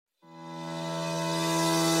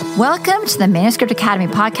Welcome to the Manuscript Academy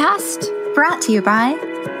podcast, brought to you by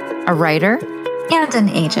a writer and an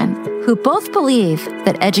agent who both believe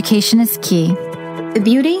that education is key. The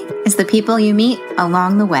beauty is the people you meet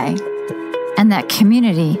along the way, and that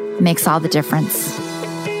community makes all the difference.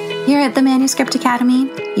 Here at the Manuscript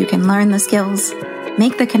Academy, you can learn the skills,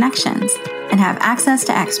 make the connections, and have access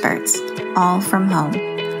to experts, all from home.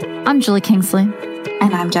 I'm Julie Kingsley.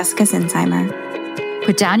 And I'm Jessica Zinsheimer.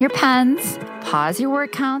 Put down your pens, pause your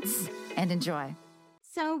word counts, and enjoy.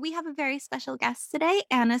 So we have a very special guest today,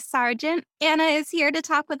 Anna Sargeant. Anna is here to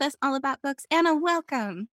talk with us all about books. Anna,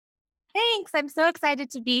 welcome. Thanks. I'm so excited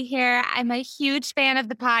to be here. I'm a huge fan of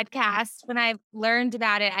the podcast. When I learned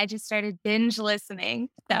about it, I just started binge listening.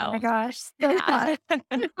 So. Oh my gosh. Yeah.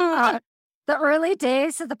 The early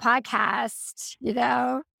days of the podcast, we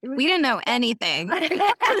didn't know anything.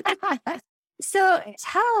 So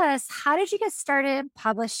tell us, how did you get started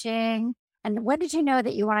publishing? And when did you know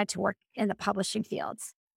that you wanted to work in the publishing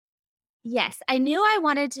fields? Yes, I knew I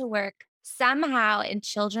wanted to work somehow in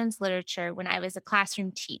children's literature when I was a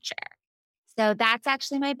classroom teacher. So that's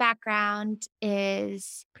actually my background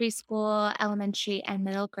is preschool, elementary, and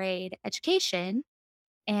middle grade education.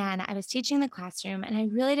 And I was teaching the classroom, and I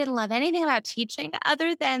really didn't love anything about teaching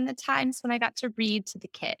other than the times when I got to read to the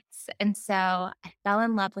kids. And so I fell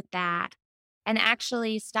in love with that and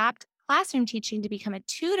actually stopped classroom teaching to become a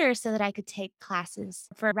tutor so that I could take classes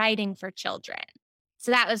for writing for children.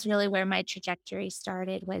 So that was really where my trajectory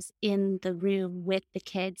started, was in the room with the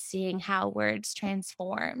kids, seeing how words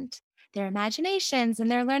transformed their imaginations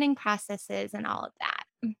and their learning processes and all of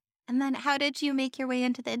that. And then how did you make your way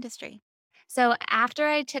into the industry? So after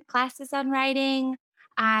I took classes on writing,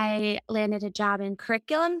 I landed a job in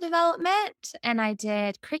curriculum development, and I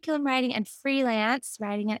did curriculum writing and freelance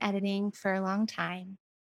writing and editing for a long time.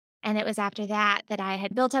 And it was after that that I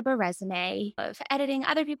had built up a resume of editing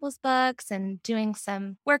other people's books and doing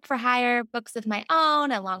some work for hire books of my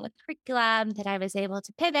own, along with curriculum, that I was able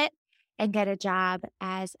to pivot and get a job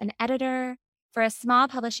as an editor for a small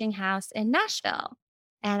publishing house in Nashville.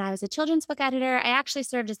 And I was a children's book editor. I actually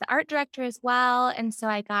served as the art director as well. And so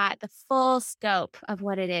I got the full scope of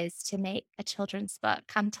what it is to make a children's book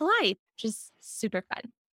come to life, which is super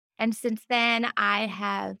fun. And since then, I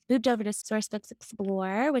have moved over to Sourcebooks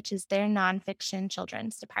Explore, which is their nonfiction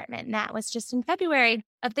children's department. And that was just in February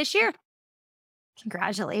of this year.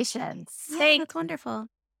 Congratulations. Yeah, that's wonderful.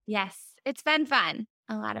 Yes, it's been fun,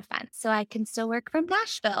 a lot of fun. So I can still work from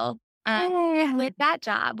Nashville with that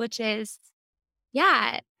job, which is,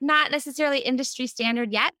 not necessarily industry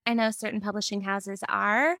standard yet. I know certain publishing houses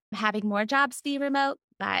are having more jobs be remote,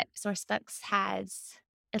 but Sourcebooks has,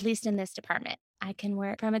 at least in this department, I can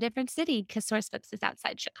work from a different city because Sourcebooks is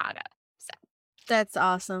outside Chicago. So that's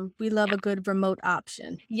awesome. We love a good remote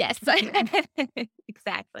option. Yes,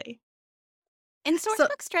 exactly. And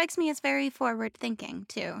Sourcebooks strikes me as very forward thinking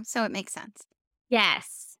too, so it makes sense.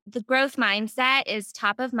 Yes. The growth mindset is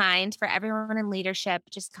top of mind for everyone in leadership,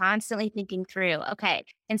 just constantly thinking through, okay,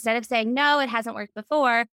 instead of saying, no, it hasn't worked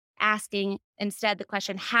before, asking instead the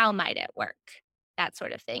question, how might it work? That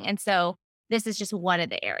sort of thing. And so this is just one of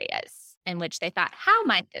the areas in which they thought, how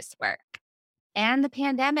might this work? And the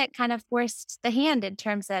pandemic kind of forced the hand in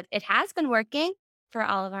terms of it has been working for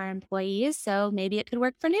all of our employees, so maybe it could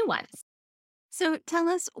work for new ones. So tell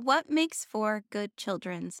us, what makes for good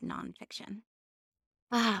children's nonfiction?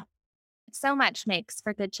 Wow. So much makes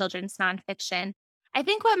for good children's nonfiction. I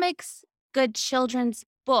think what makes good children's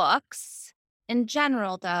books in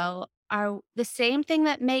general, though, are the same thing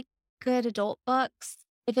that make good adult books.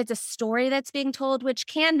 If it's a story that's being told, which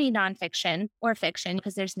can be nonfiction or fiction,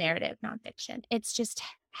 because there's narrative nonfiction, it's just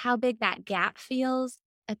how big that gap feels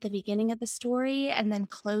at the beginning of the story and then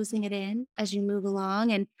closing it in as you move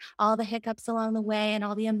along, and all the hiccups along the way and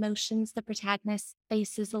all the emotions the protagonist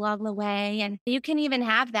faces along the way. And you can even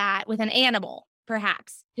have that with an animal,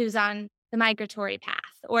 perhaps, who's on the migratory path,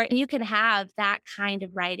 or you can have that kind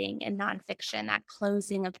of writing in nonfiction, that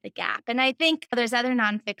closing of the gap. And I think there's other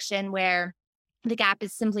nonfiction where the gap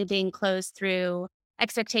is simply being closed through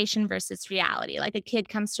expectation versus reality. Like a kid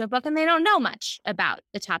comes to a book and they don't know much about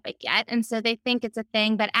the topic yet. And so they think it's a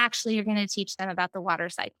thing, but actually you're going to teach them about the water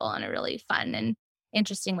cycle in a really fun and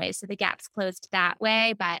interesting way. So the gap's closed that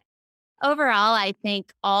way. But overall, I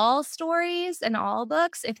think all stories and all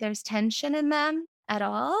books, if there's tension in them at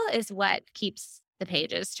all, is what keeps the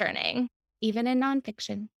pages turning, even in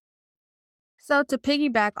nonfiction. So to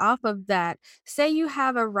piggyback off of that, say you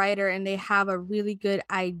have a writer and they have a really good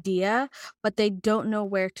idea, but they don't know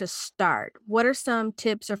where to start. What are some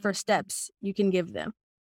tips or first steps you can give them?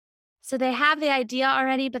 So they have the idea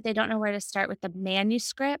already, but they don't know where to start with the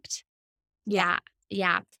manuscript. Yeah.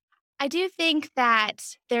 I do think that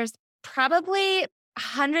there's probably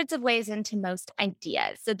hundreds of ways into most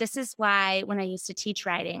ideas. So this is why when I used to teach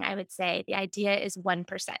writing, I would say the idea is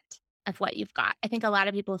 1% of what you've got. I think a lot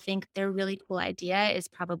of people think their really cool idea is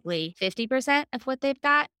probably 50% of what they've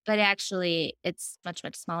got, but actually it's much,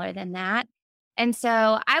 much smaller than that. And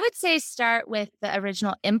so I would say start with the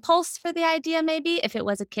original impulse for the idea, maybe. If it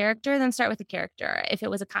was a character, then start with the character. If it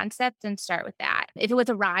was a concept, then start with that. If it was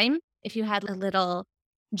a rhyme, if you had a little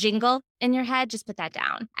jingle in your head, just put that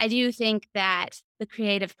down. I do think that the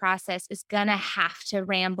creative process is going to have to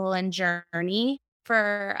ramble and journey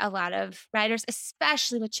for a lot of writers,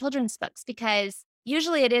 especially with children's books, because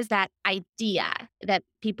usually it is that idea that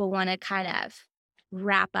people want to kind of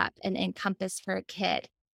wrap up and encompass for a kid.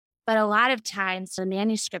 But a lot of times the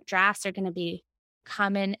manuscript drafts are going to be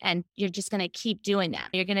coming and you're just going to keep doing them.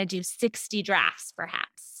 You're going to do 60 drafts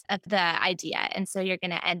perhaps of the idea. And so you're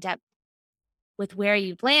going to end up with where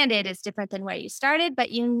you've landed is different than where you started, but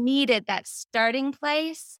you needed that starting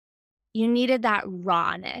place. You needed that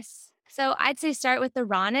rawness. So I'd say start with the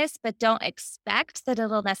rawness, but don't expect that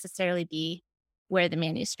it'll necessarily be where the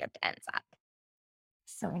manuscript ends up.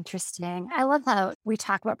 So interesting. I love how we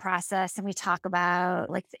talk about process and we talk about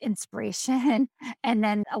like the inspiration. And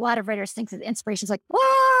then a lot of writers think that the inspiration is like, wow,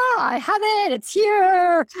 I have it. It's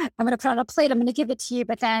here. I'm going to put it on a plate. I'm going to give it to you.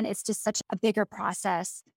 But then it's just such a bigger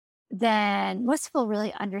process than most people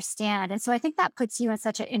really understand. And so I think that puts you in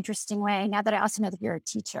such an interesting way. Now that I also know that you're a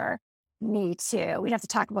teacher, me too. We'd have to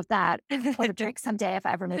talk about that for a drink someday if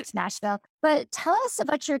I ever moved to Nashville. But tell us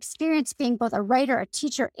about your experience being both a writer, a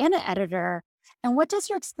teacher, and an editor. And what does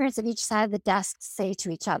your experience of each side of the desk say to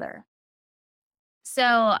each other?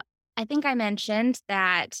 So I think I mentioned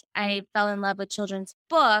that I fell in love with children's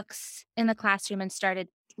books in the classroom and started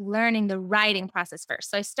learning the writing process first.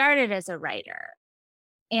 So I started as a writer.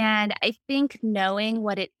 And I think knowing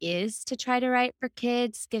what it is to try to write for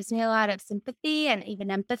kids gives me a lot of sympathy and even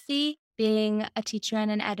empathy being a teacher and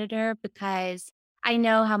an editor, because I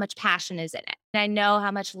know how much passion is in it. I know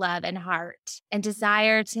how much love and heart and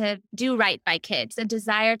desire to do right by kids and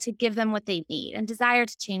desire to give them what they need and desire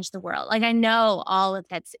to change the world. Like I know all of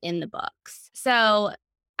that's in the books. So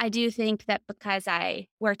I do think that because I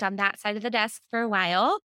worked on that side of the desk for a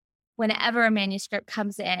while, whenever a manuscript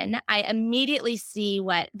comes in, I immediately see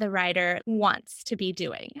what the writer wants to be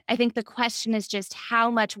doing. I think the question is just how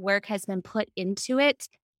much work has been put into it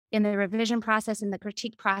in the revision process and the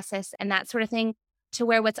critique process and that sort of thing, to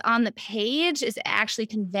where what's on the page is actually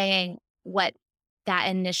conveying what that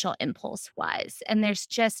initial impulse was. And there's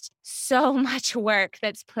just so much work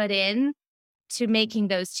that's put in to making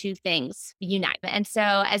those two things unite. And so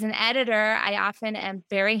as an editor, I often am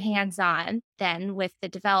very hands-on then with the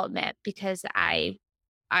development because I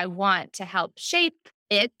want to help shape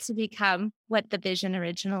it to become what the vision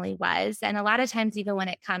originally was. And a lot of times, even when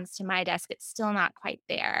it comes to my desk, it's still not quite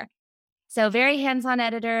there. So very hands-on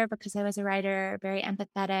editor because I was a writer, very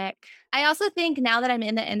empathetic. I also think now that I'm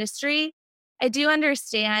in the industry, I do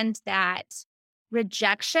understand that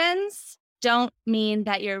rejections don't mean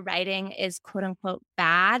that your writing is quote unquote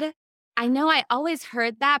bad. I know I always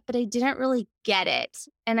heard that, but I didn't really get it.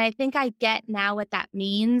 And I think I get now what that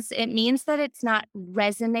means. It means that it's not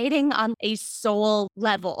resonating on a soul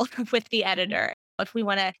level with the editor, if we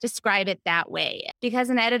want to describe it that way. Because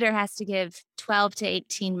an editor has to give 12 to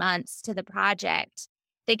 18 months to the project.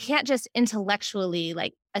 They can't just intellectually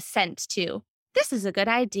assent to, this is a good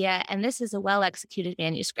idea and this is a well-executed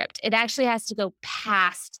manuscript. It actually has to go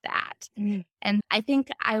past that. And I think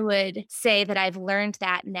I would say that I've learned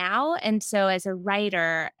that now. And so as a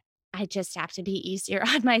writer, I just have to be easier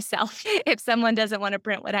on myself. If someone doesn't want to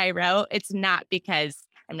print what I wrote, it's not because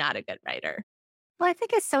I'm not a good writer. Well, I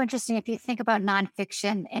think it's so interesting if you think about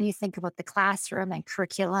nonfiction and you think about the classroom and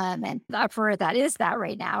curriculum and the uproar that is that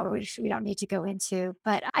right now, which we don't need to go into.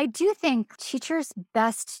 But I do think teachers'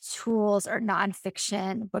 best tools are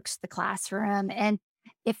nonfiction books, the classroom. And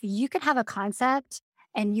if you can have a concept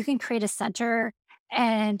and you can create a center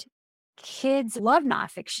and kids love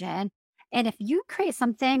nonfiction, and if you create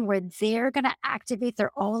something where they're going to activate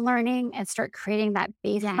their own learning and start creating that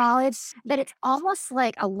base knowledge, that it's almost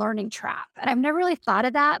like a learning trap. And I've never really thought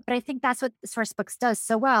of that, but I think that's what Sourcebooks does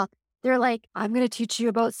so well. They're like, I'm going to teach you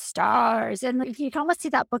about stars. And if you can almost see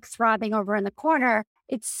that book throbbing over in the corner,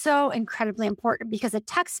 it's so incredibly important because a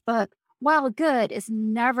textbook, while good, is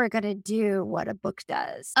never going to do what a book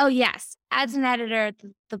does. Oh, yes. As an editor,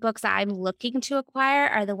 the books I'm looking to acquire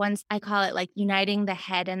are the ones I call it uniting the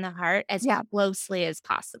head and the heart as closely as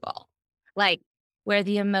possible. where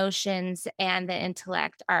the emotions and the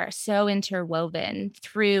intellect are so interwoven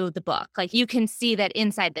through the book. Like you can see that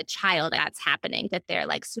inside the child that's happening, that they're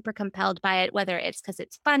like super compelled by it, whether it's because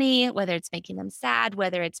it's funny, whether it's making them sad,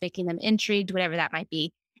 whether it's making them intrigued, whatever that might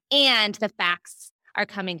be. And the facts are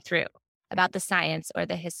coming through about the science or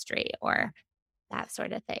the history or that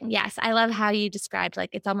sort of thing. Yes, I love how you described like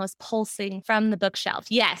it's almost pulsing from the bookshelf.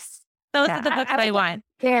 Yes, those are the books I want.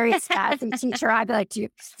 Very sassy teacher. I'd be like, do you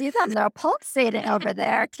see them? They're pulsating over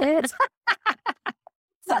there, kids.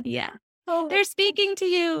 Yeah. They're speaking to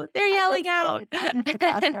you. They're yelling out.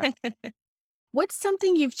 What's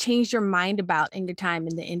something you've changed your mind about in your time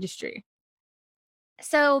in the industry?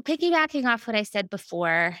 So piggybacking off what I said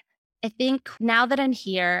before, I think now that I'm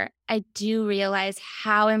here, I do realize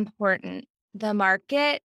how important the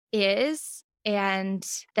market is and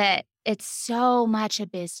that it's so much a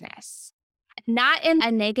business. Not in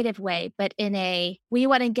a negative way, but in a, we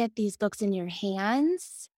want to get these books in your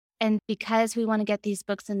hands. And because we want to get these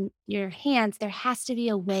books in your hands, there has to be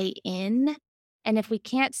a way in. And if we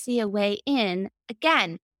can't see a way in,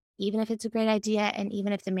 again, even if it's a great idea and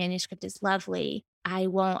even if the manuscript is lovely, I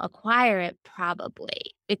won't acquire it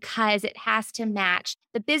probably because it has to match.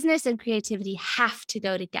 The business and creativity have to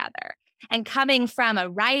go together. And coming from a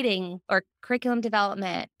writing or curriculum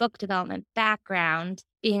development, book development background,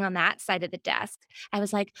 being on that side of the desk, I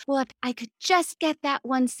was like, well, if I could just get that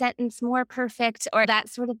one sentence more perfect or that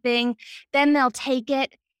sort of thing, then they'll take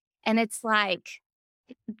it. And it's like,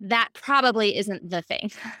 that probably isn't the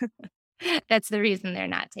thing. That's the reason they're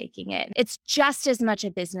not taking it. It's just as much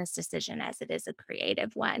a business decision as it is a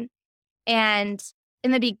creative one. And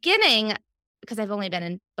in the beginning, because I've only been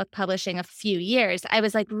in book publishing a few years, I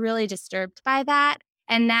was like really disturbed by that.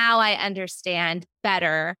 And now I understand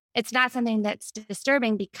better. It's not something that's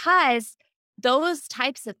disturbing because those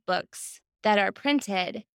types of books that are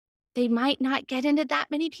printed, they might not get into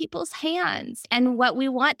that many people's hands. And what we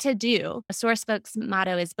want to do, Sourcebooks'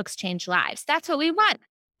 motto is books change lives. That's what we want.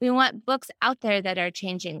 We want books out there that are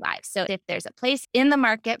changing lives. So if there's a place in the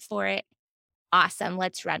market for it, awesome,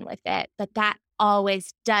 let's run with it. But that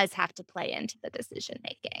always does have to play into the decision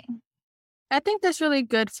making. I think that's really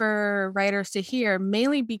good for writers to hear,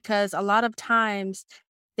 mainly because a lot of times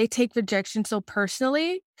they take rejection so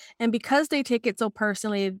personally. And because they take it so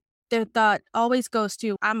personally, their thought always goes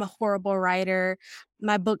to, I'm a horrible writer.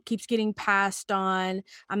 My book keeps getting passed on.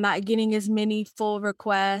 I'm not getting as many full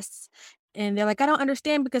requests. And they're like, I don't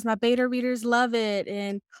understand because my beta readers love it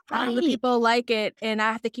and other people like it. And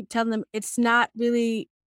I have to keep telling them it's not really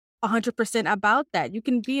 100% about that. You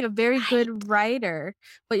can be a very good writer,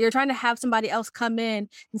 but you're trying to have somebody else come in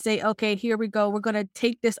and say, okay, here we go. We're going to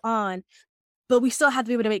take this on, but we still have to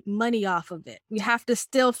be able to make money off of it. We have to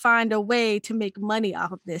still find a way to make money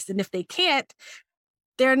off of this. And if they can't,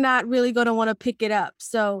 they're not really going to want to pick it up.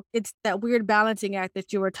 So it's that weird balancing act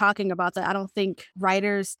that you were talking about that I don't think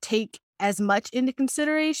writers take as much into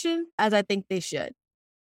consideration as I think they should.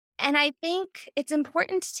 And I think it's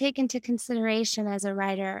important to take into consideration as a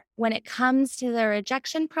writer when it comes to the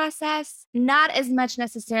rejection process, not as much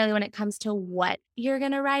necessarily when it comes to what you're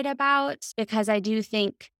going to write about, because I do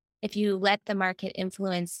think if you let the market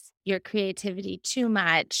influence your creativity too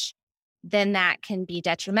much, then that can be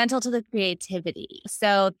detrimental to the creativity.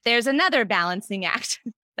 So there's another balancing act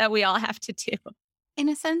that we all have to do. In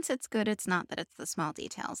a sense, it's good it's not that it's the small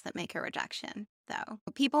details that make a rejection, though.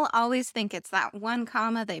 People always think it's that one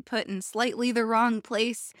comma they put in slightly the wrong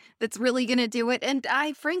place that's really going to do it, and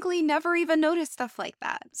I frankly never even noticed stuff like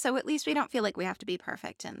that. So at least we don't feel like we have to be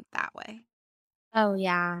perfect in that way. Oh,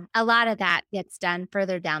 yeah. A lot of that gets done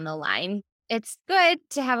further down the line. It's good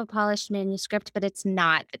to have a polished manuscript, but it's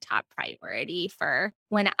not the top priority for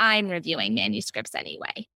when I'm reviewing manuscripts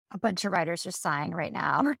anyway. A bunch of writers are sighing right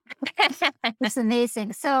now. It's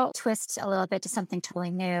amazing. So twist a little bit to something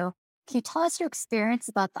totally new. Can you tell us your experience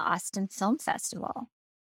about the Austin Film Festival?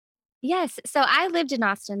 Yes. So I lived in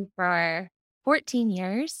Austin for 14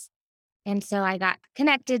 years. And so I got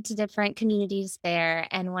connected to different communities there.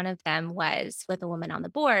 And one of them was with a woman on the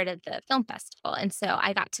board of the film festival. And so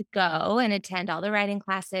I got to go and attend all the writing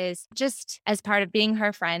classes just as part of being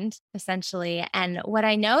her friend, essentially. And what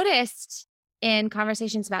I noticed in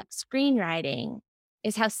conversations about screenwriting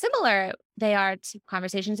is how similar they are to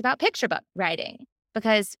conversations about picture book writing.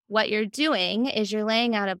 Because what you're doing is you're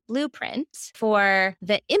laying out a blueprint for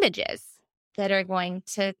the images that are going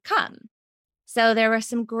to come. So there were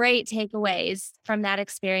some great takeaways from that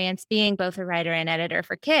experience being both a writer and editor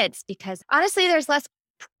for kids, because honestly, there's less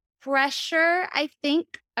pressure, I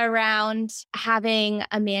think, around having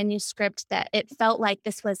a manuscript that it felt like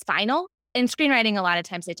this was final. In screenwriting, a lot of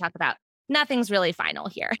times they talk about nothing's really final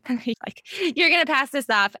here. Like, you're going to pass this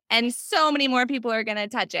off and so many more people are going to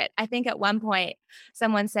touch it. I think at one point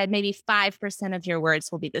someone said maybe 5% of your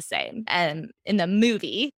words will be the same in the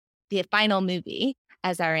movie, the final movie,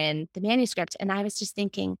 as are in the manuscript. And I was just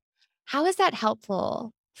thinking, how is that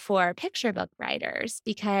helpful for picture book writers?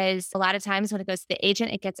 Because a lot of times when it goes to the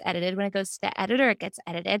agent, it gets edited. When it goes to the editor, it gets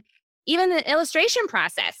edited. Even the illustration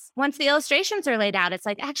process, once the illustrations are laid out, it's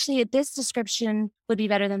like, actually, this description would be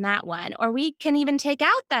better than that one. Or we can even take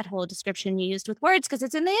out that whole description you used with words because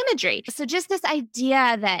it's in the imagery. So just this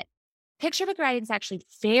idea that picture book writing is actually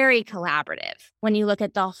very collaborative when you look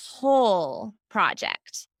at the whole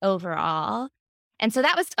project overall. And so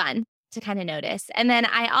that was fun to kind of notice. And then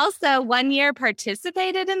I also 1 year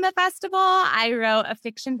participated in the festival. I wrote a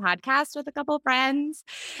fiction podcast with a couple of friends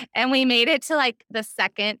and we made it to like the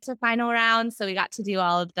second to final round. So we got to do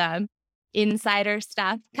all of the insider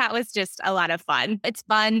stuff. That was just a lot of fun. It's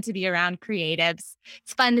fun to be around creatives.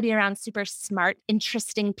 It's fun to be around super smart,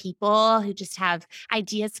 interesting people who just have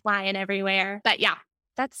ideas flying everywhere. But yeah,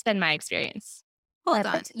 that's been my experience. Hold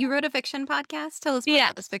on. You wrote a fiction podcast? Tell us more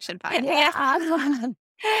about this fiction podcast. Yeah.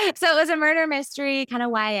 So it was a murder mystery, kind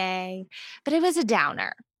of YA, but it was a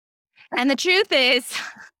downer. And the truth is,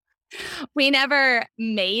 we never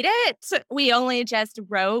made it. We only just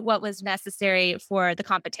wrote what was necessary for the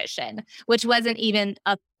competition, which wasn't even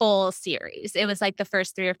a full series. It was like the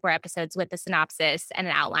first 3 or 4 episodes with the synopsis and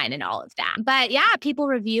an outline and all of that. But yeah, people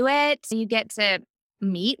review it. You get to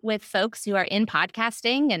meet with folks who are in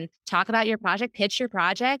podcasting and talk about your project, pitch your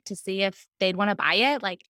project to see if they'd want to buy it.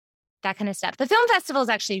 Like, that kind of stuff. The film festival is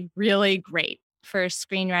actually really great for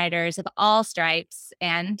screenwriters of all stripes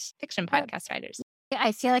and fiction podcast writers.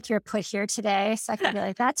 I feel like you're put here today, so I can be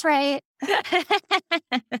like, that's right.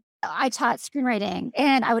 I taught screenwriting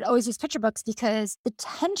and I would always use picture books because the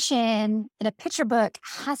tension in a picture book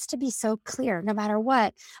has to be so clear no matter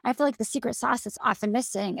what. I feel like the secret sauce that's often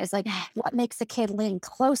missing is like what makes a kid lean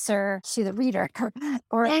closer to the reader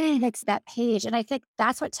or makes that page. And I think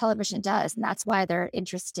that's what television does. And that's why they're an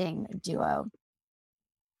interesting duo.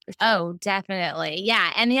 Oh, definitely.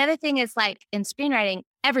 Yeah. And the other thing is like in screenwriting,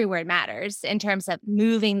 every word matters in terms of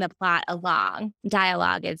moving the plot along.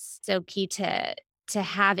 Dialogue is so key to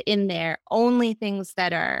have in there only things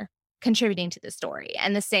that are contributing to the story.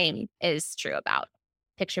 And the same is true about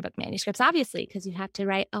picture book manuscripts, obviously, because you have to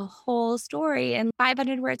write a whole story in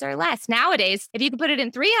 500 words or less. Nowadays, if you could put it in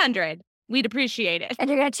 300, we'd appreciate it. And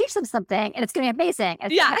you're going to teach them something and it's going to be amazing.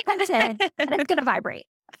 And it's and it's going to vibrate.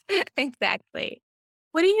 Exactly.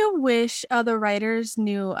 What do you wish other writers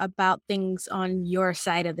knew about things on your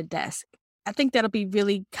side of the desk? I think that'll be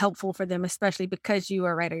really helpful for them, especially because you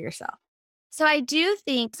are a writer yourself. So I do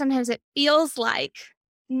think sometimes it feels like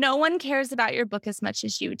no one cares about your book as much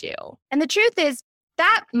as you do. And the truth is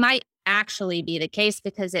that might actually be the case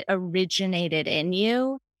because it originated in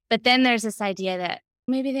you. But then there's this idea that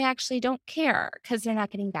maybe they actually don't care because they're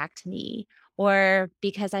not getting back to me or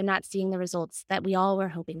because I'm not seeing the results that we all were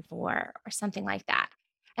hoping for or something like that.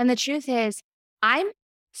 And the truth is, I'm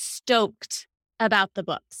stoked about the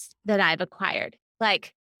books that I've acquired.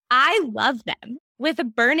 Like, I love them with a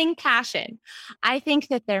burning passion. I think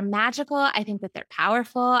that they're magical. I think that they're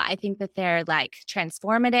powerful. I think that they're like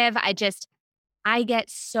transformative. I get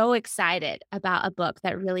so excited about a book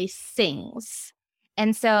that really sings.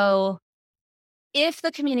 And so if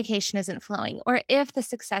the communication isn't flowing or if the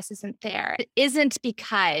success isn't there, it isn't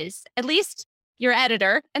because at least your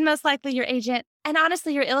editor and most likely your agent and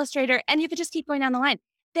honestly your illustrator, and you could just keep going down the line.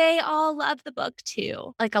 They all love the book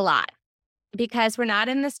too, like a lot. Because we're not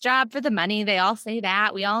in this job for the money. They all say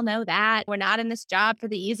that. We all know that. We're not in this job for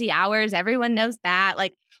the easy hours. Everyone knows that.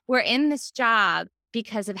 Like, we're in this job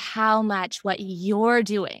because of how much what you're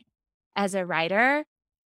doing as a writer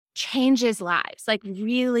changes lives, like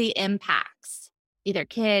really impacts either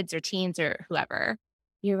kids or teens or whoever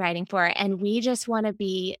you're writing for. And we just want to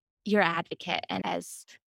be your advocate and as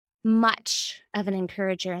much of an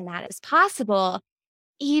encourager in that as possible,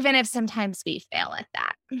 even if sometimes we fail at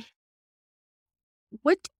that.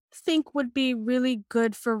 What do you think would be really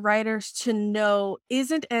good for writers to know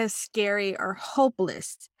isn't as scary or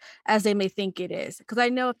hopeless as they may think it is? Because I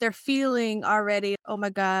know if they're feeling already, oh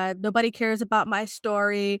my God, nobody cares about my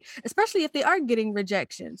story, especially if they are getting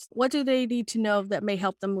rejections, what do they need to know that may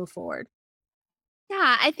help them move forward?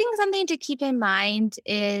 Yeah, I think something to keep in mind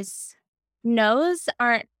is no's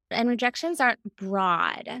aren't and rejections aren't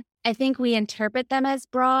broad. I think we interpret them as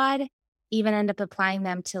broad, even end up applying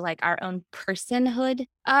them to like our own personhood.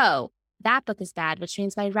 Oh, that book is bad, which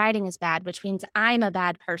means my writing is bad, which means I'm a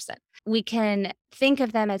bad person. We can think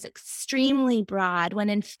of them as extremely broad when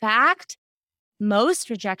in fact, most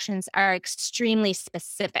rejections are extremely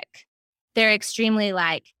specific. They're extremely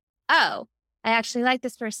like, oh, I actually like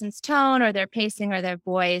this person's tone or their pacing or their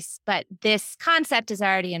voice, but this concept is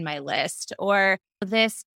already in my list, or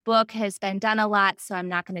this book has been done a lot, so I'm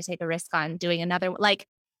not going to take a risk on doing another. Like,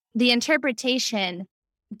 the interpretation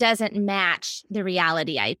doesn't match the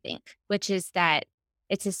reality, I think, which is that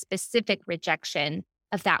it's a specific rejection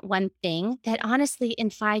of that one thing that honestly in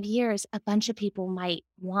 5 years, a bunch of people might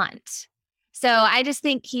want. So I just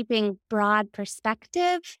think keeping broad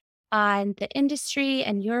perspective on the industry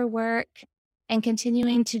and your work and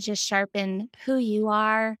continuing to just sharpen who you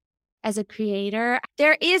are as a creator.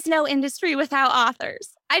 There is no industry without authors.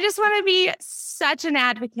 I just want to be such an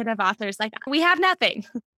advocate of authors. Like, we have nothing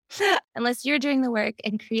unless you're doing the work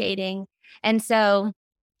and creating. And so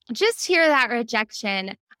just hear that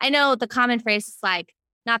rejection. I know the common phrase is like,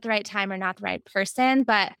 not the right time or not the right person,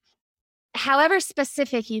 but however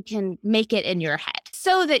specific you can make it in your head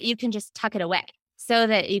so that you can just tuck it away, so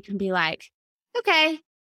that you can be like, okay,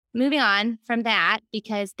 moving on from that,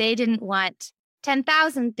 because they didn't want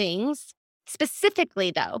 10,000 things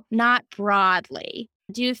specifically, though, not broadly.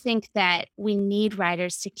 I do think that we need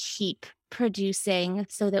writers to keep producing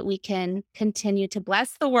so that we can continue to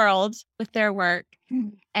bless the world with their work.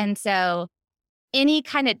 And so any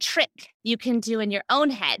kind of trick you can do in your own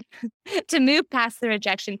head to move past the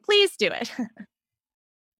rejection, please do it.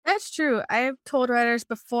 That's true. I've told writers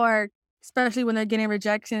before, especially when they're getting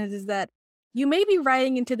rejections, is that you may be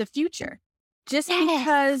writing into the future. Just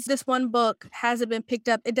because this one book hasn't been picked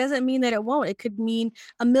up, it doesn't mean that it won't. It could mean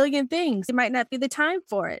a million things. It might not be the time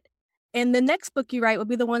for it. And the next book you write will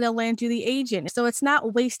be the one that lands you the agent. So it's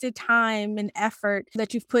not wasted time and effort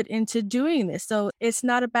that you've put into doing this. So it's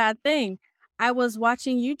not a bad thing. I was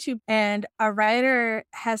watching YouTube and a writer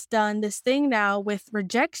has done this thing now with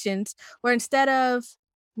rejections where instead of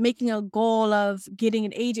making a goal of getting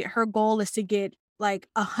an agent, her goal is to get like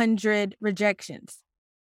 100 rejections.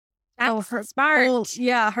 That's smart.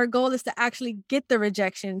 Her goal is to actually get the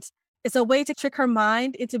rejections. It's a way to trick her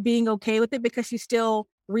mind into being okay with it because she's still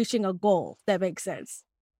reaching a goal. If that makes sense.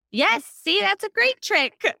 Yes. See, that's a great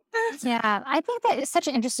trick. Yeah, I think that is such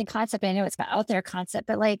an interesting concept. I know it's an out there concept,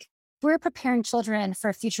 but like, we're preparing children for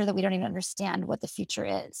a future that we don't even understand what the future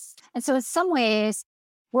is. And so in some ways,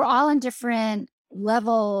 we're all in different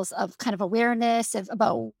levels of kind of awareness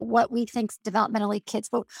about what we think developmentally kids,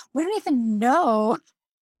 but we don't even know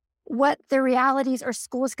what the realities or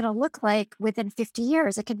school is going to look like within 50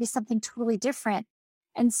 years. It could be something totally different.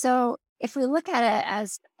 And so if we look at it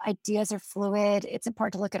as ideas are fluid, it's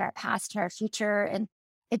important to look at our past and our future. And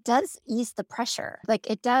it does ease the pressure. Like,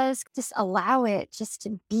 it does just allow it just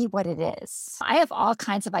to be what it is. I have all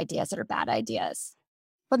kinds of ideas that are bad ideas,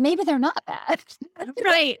 but maybe they're not bad.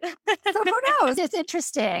 Right. So who knows? It's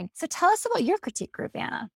interesting. So tell us about your critique group,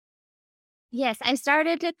 Anna. Yes, I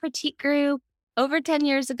started a critique group over 10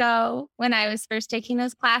 years ago when I was first taking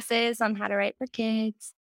those classes on how to write for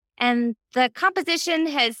kids. And the composition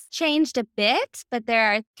has changed a bit, but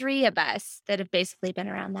there are 3 of us that have basically been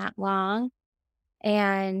around that long.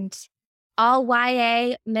 And all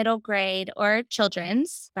YA, middle grade, or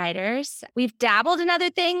children's writers. We've dabbled in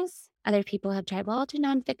other things. Other people have tried, well, do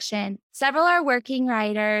nonfiction. Several are working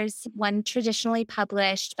writers, one traditionally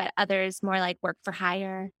published, but others more like work for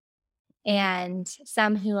hire. And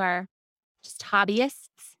some who are just hobbyists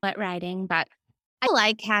at writing. But I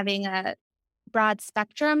like having a broad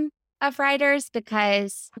spectrum of writers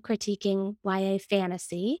because critiquing YA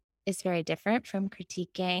fantasy is very different from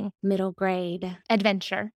critiquing middle grade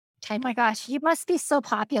adventure type. Oh my gosh, you must be so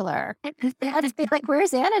popular. I'll just be like,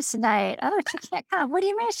 where's Anna tonight? Oh, she can't come. What do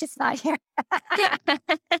you mean she's not here?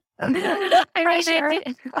 Pressure.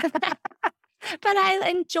 But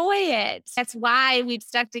I enjoy it. That's why we've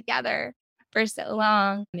stuck together for so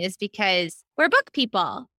long, is because we're book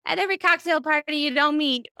people. At every cocktail party, you don't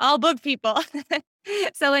meet all book people.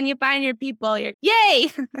 So when you find your people, you're,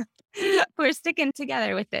 yay, we're sticking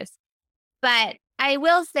together with this. But I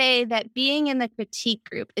will say that being in the critique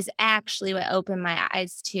group is actually what opened my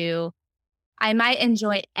eyes to, I might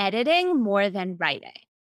enjoy editing more than writing.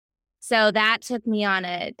 So that took me on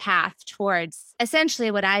a path towards essentially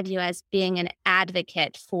what I view as being an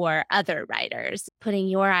advocate for other writers, putting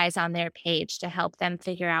your eyes on their page to help them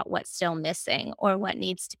figure out what's still missing or what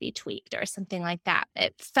needs to be tweaked or something like that.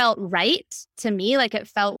 It felt right to me, like it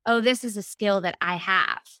felt, oh, this is a skill that I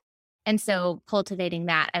have. And so cultivating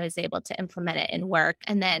that, I was able to implement it in work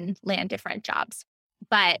and then land different jobs.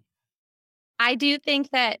 But I do think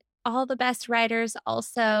that all the best writers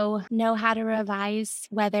also know how to revise,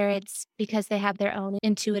 whether it's because they have their own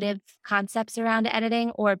intuitive concepts around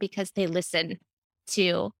editing or because they listen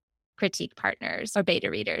to critique partners or beta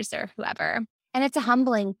readers or whoever. And it's a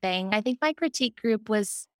humbling thing. I think my critique group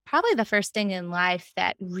was probably the first thing in life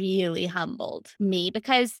that really humbled me,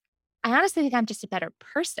 because I honestly think I'm just a better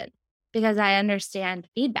person because I understand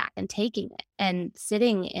feedback and taking it and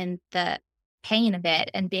sitting in the pain of it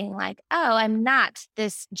and being like, oh, I'm not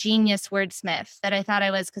this genius wordsmith that I thought I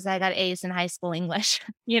was because I got A's in high school English,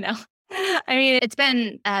 I mean, it's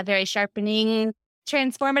been a very sharpening,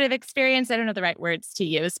 transformative experience. I don't know the right words to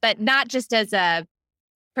use, but not just as a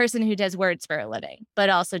person who does words for a living, but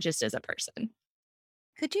also just as a person.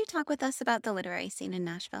 Could you talk with us about the literary scene in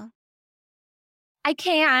Nashville? I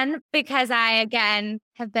can, because I, again,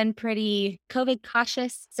 have been pretty COVID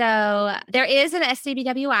cautious. So there is an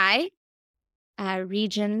SCBWI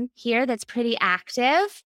region here that's pretty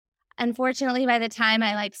active. Unfortunately, by the time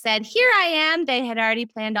I said, here I am, they had already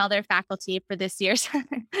planned all their faculty for this year's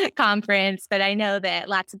conference. But I know that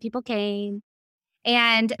lots of people came.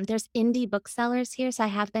 And there's indie booksellers here, so I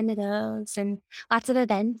have been to those, and lots of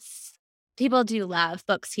events. People do love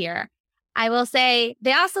books here. I will say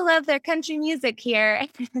they also love their country music here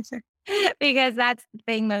because that's the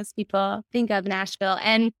thing most people think of Nashville,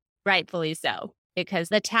 and rightfully so, because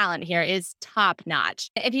the talent here is top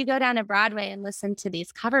notch. If you go down to Broadway and listen to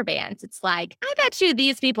these cover bands, it's like, I bet you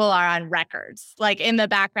these people are on records, in the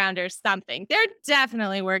background or something. They're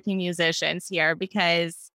definitely working musicians here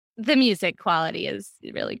because the music quality is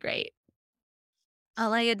really great.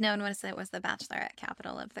 All I had known was it was the bachelorette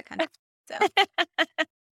capital of the country. So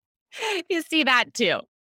you see that too.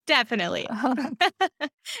 Definitely.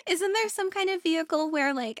 isn't there some kind of vehicle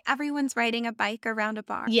where everyone's riding a bike around a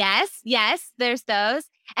bar? Yes, there's those.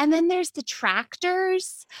 And then there's the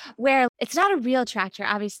tractors where it's not a real tractor,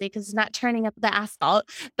 obviously, because it's not turning up the asphalt,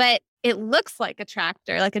 but it looks like a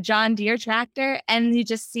tractor, like a John Deere tractor. And you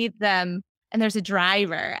just see them. And there's a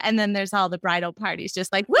driver, and then there's all the bridal parties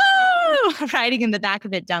just woo, riding in the back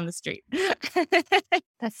of it down the street.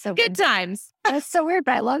 That's so good times. That's so weird,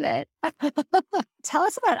 but I love it. Tell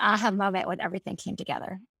us about aha moment when everything came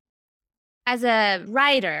together. As a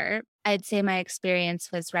writer, I'd say my experience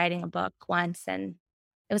was writing a book once, and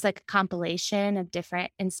it was like a compilation of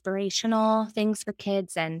different inspirational things for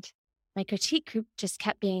kids. And my critique group just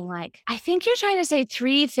kept being like, I think you're trying to say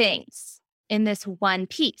 3 things in this one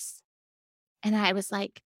piece. And I was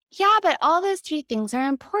like, yeah, but all those 3 things are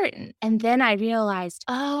important. And then I realized,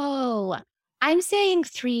 oh, I'm saying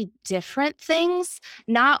 3 different things,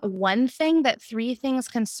 not one thing that 3 things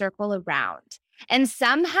can circle around. And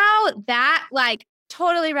somehow that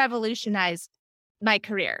totally revolutionized my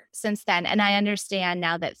career since then. And I understand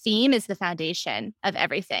now that theme is the foundation of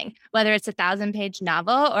everything, whether it's a 1,000-page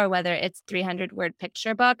novel or whether it's 300-word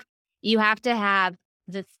picture book. You have to have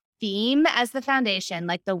the theme as the foundation,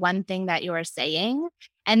 the one thing that you're saying.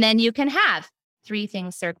 And then you can have 3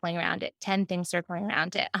 things circling around it, 10 things circling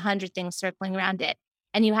around it, 100 things circling around it.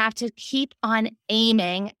 And you have to keep on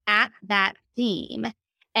aiming at that theme.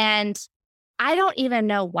 And I don't even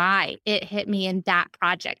know why it hit me in that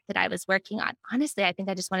project that I was working on. Honestly, I think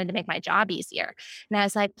I just wanted to make my job easier. And I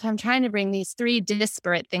was like, if I'm trying to bring these 3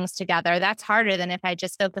 disparate things together, that's harder than if I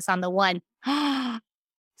just focus on the one.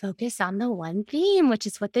 Focus on the one theme, which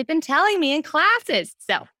is what they've been telling me in classes.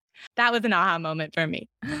 So that was an aha moment for me.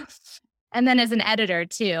 And then as an editor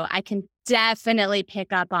too, I can definitely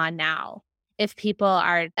pick up on now if people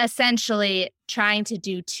are essentially trying to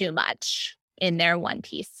do too much in their one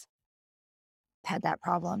piece. Had that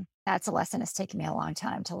problem. That's a lesson it's taken me a long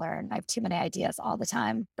time to learn. I have too many ideas all the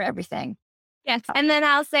time for everything. Yes. And then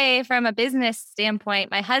I'll say from a business standpoint,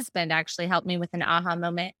 my husband actually helped me with an aha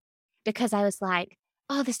moment because I was like,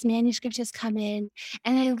 oh, this manuscript has come in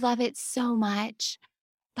and I love it so much,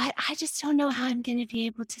 but I just don't know how I'm going to be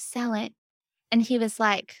able to sell it. And he was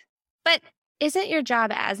like, but isn't your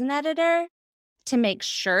job as an editor to make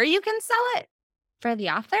sure you can sell it for the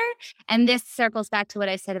author? And this circles back to what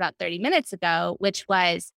I said about 30 minutes ago, which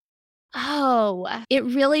was, oh, it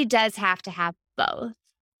really does have to have both.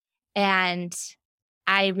 And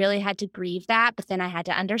I really had to grieve that, but then I had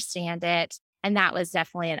to understand it. And that was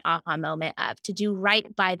definitely an aha moment of, to do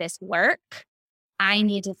right by this work, I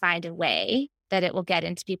need to find a way that it will get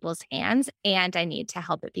into people's hands, and I need to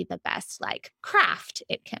help it be the best craft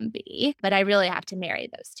it can be. But I really have to marry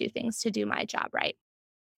those 2 things to do my job right.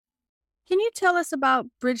 Can you tell us about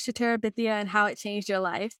Bridge to Terabithia and how it changed your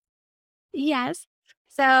life? Yes.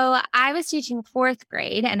 So I was teaching 4th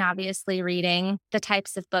grade and obviously reading the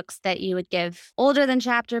types of books that you would give older than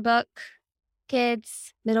chapter book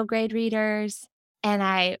kids, middle grade readers. And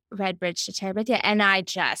I read Bridge to Terabithia and I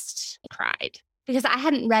just cried because I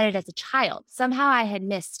hadn't read it as a child. Somehow I had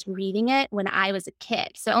missed reading it when I was a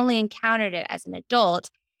kid. So only encountered it as an adult.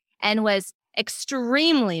 and was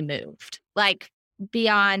extremely moved, like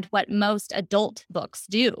beyond what most adult books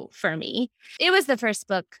do for me. It was the first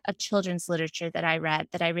book of children's literature that I read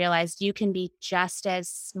that I realized you can be just as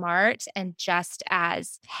smart and just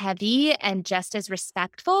as heavy and just as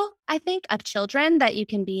respectful, I think, of children that you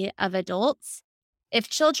can be of adults. If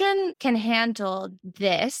children can handle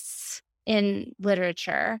this in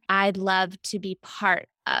literature, I'd love to be part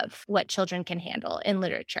of what children can handle in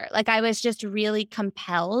literature. Like, I was just really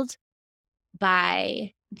compelled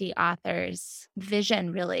by the author's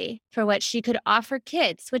vision, really, for what she could offer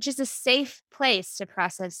kids, which is a safe place to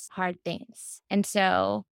process hard things. And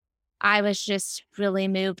so I was just really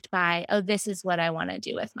moved by, oh, this is what I want to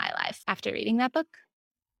do with my life after reading that book.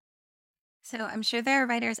 So I'm sure there are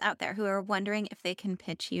writers out there who are wondering if they can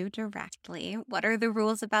pitch you directly. What are the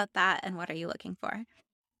rules about that, and what are you looking for?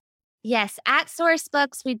 Yes, at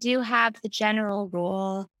Sourcebooks, we do have the general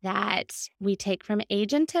rule that we take from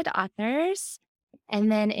agented authors.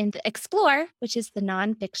 And then in the Explore, which is the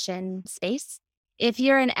nonfiction space, if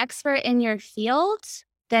you're an expert in your field,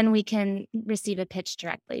 then we can receive a pitch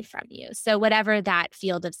directly from you. So whatever that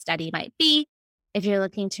field of study might be, if you're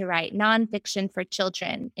looking to write nonfiction for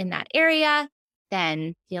children in that area,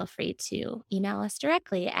 then feel free to email us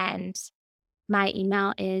directly. And my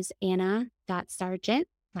email is anna.sargeant,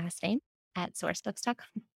 last name,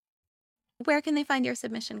 @sourcebooks.com. Where can they find your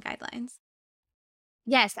submission guidelines?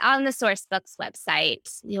 Yes, on the Sourcebooks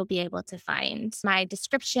website, you'll be able to find my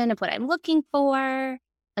description of what I'm looking for,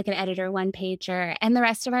 like an editor one-pager, and the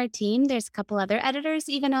rest of our team. There's a couple other editors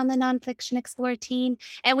even on the Nonfiction Explore team.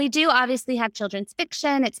 And we do obviously have children's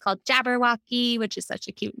fiction. It's called Jabberwocky, which is such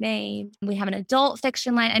a cute name. We have an adult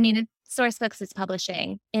fiction line. I mean, Sourcebooks is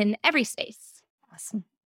publishing in every space. Awesome.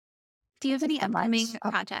 Do you have any upcoming Oh.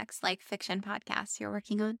 projects like fiction podcasts you're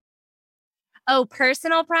working on? Oh,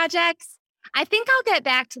 personal projects? I think I'll get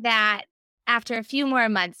back to that after a few more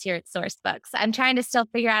months here at Sourcebooks. I'm trying to still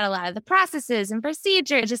figure out a lot of the processes and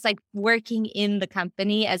procedures, just like working in the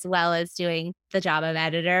company as well as doing the job of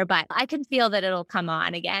editor. But I can feel that it'll come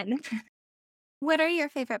on again. What are your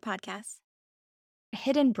favorite podcasts?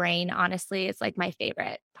 Hidden Brain, honestly, is like my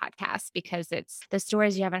favorite podcast because it's the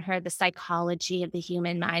stories you haven't heard, the psychology of the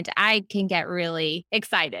human mind. I can get really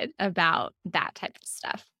excited about that type of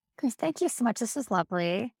stuff. Chris, thank you so much. This was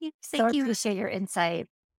lovely. Thank you. Appreciate your insight.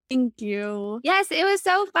 Thank you. Yes, it was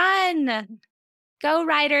so fun. Go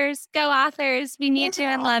writers, go authors. We need you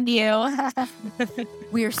and love you.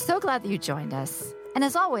 We are so glad that you joined us. And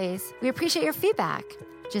as always, we appreciate your feedback.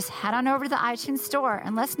 Just head on over to the iTunes store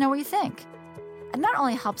and let us know what you think. It not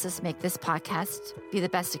only helps us make this podcast be the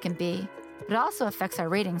best it can be, but it also affects our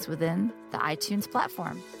ratings within the iTunes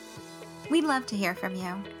platform. We'd love to hear from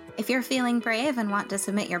you. If you're feeling brave and want to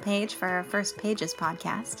submit your page for our First Pages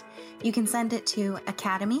podcast, you can send it to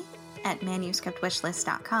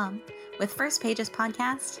academy@manuscriptwishlist.com with First Pages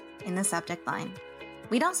podcast in the subject line.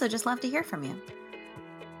 We'd also just love to hear from you.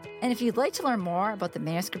 And if you'd like to learn more about the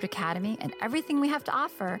Manuscript Academy and everything we have to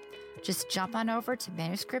offer, just jump on over to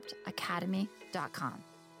manuscriptacademy.com.